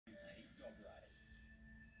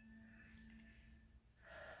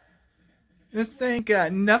This ain't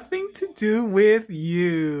got nothing to do with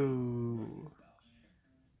you.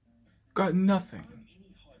 Got nothing.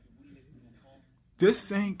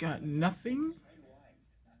 This ain't got nothing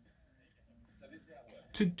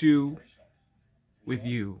to do with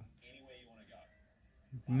you.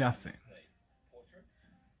 Nothing.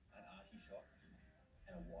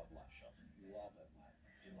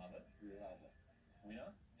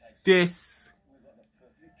 This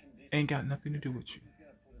ain't got nothing to do with you.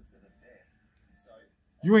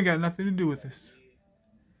 You ain't got nothing to do with this.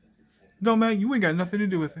 No, man, you ain't got nothing to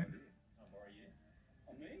do with it.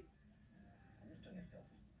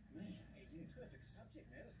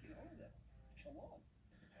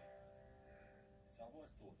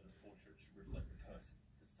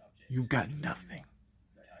 You got nothing.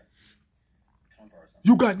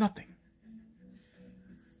 You got nothing.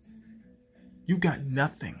 You got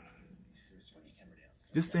nothing.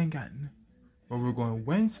 This ain't got nothing. But we're going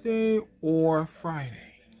Wednesday or Friday.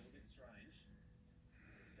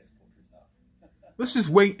 Let's just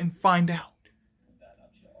wait and find out.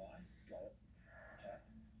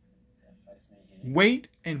 Wait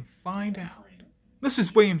and find out. Let's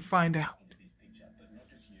just wait and find out.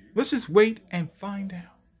 Let's just wait and find out.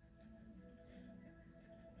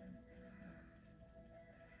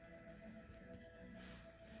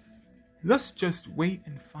 Let's just wait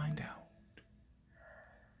and find out.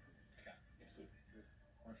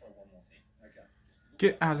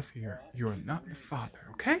 Get out of here. You're not the father,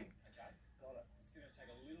 okay? It's going to take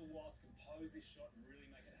a little while to compose this shot and really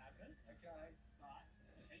make it happen. Okay.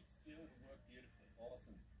 But keep still and work beautifully.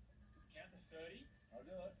 Awesome. Just count to 30. I'll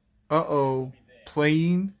do it. Uh-oh.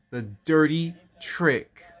 Playing the dirty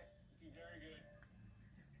trick. Looking very good.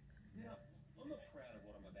 Now, I'm not proud of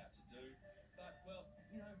what I'm about to do, but, well,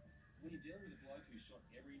 you know, when you're dealing with a bloke who shot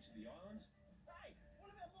every inch of the island, hey, what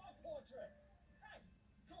about my portrait? Hey,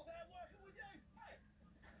 call that working with you? Hey,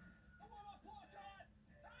 I want my portrait!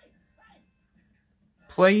 Hey, hey!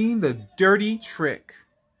 Playing the dirty trick.